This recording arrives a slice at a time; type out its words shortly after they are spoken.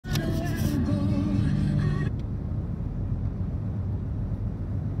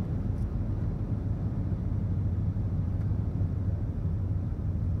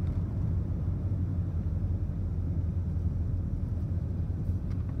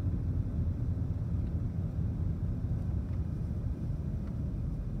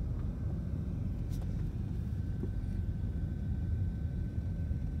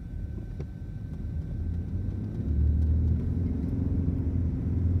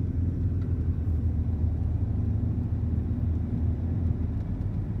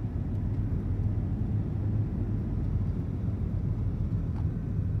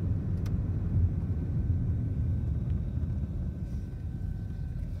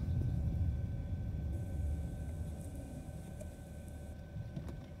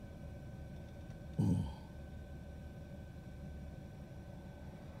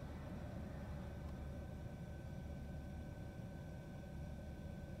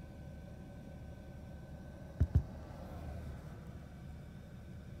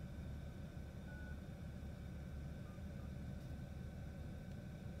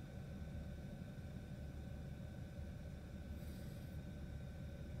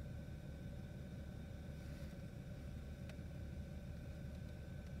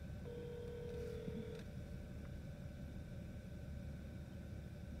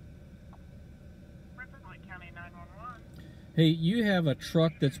Hey, you have a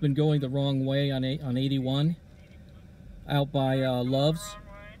truck that's been going the wrong way on 81 out by Love's.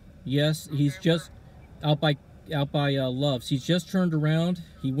 Yes, he's just out by Love's. He's just turned around.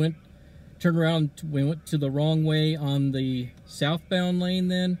 He went to the wrong way on the southbound lane.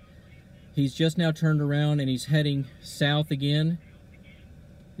 Then he's just now turned around and he's heading south again.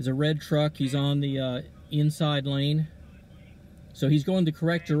 It's a red truck. He's on the inside lane, so he's going the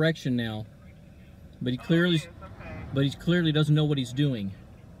correct direction now. But he clearly doesn't know what he's doing.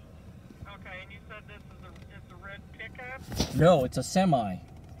 Okay, and you said this is a red pickup? No, it's a semi.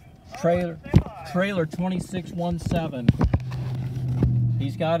 Trailer 2617.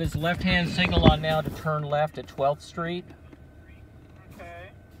 He's got his left-hand signal on now to turn left at 12th Street.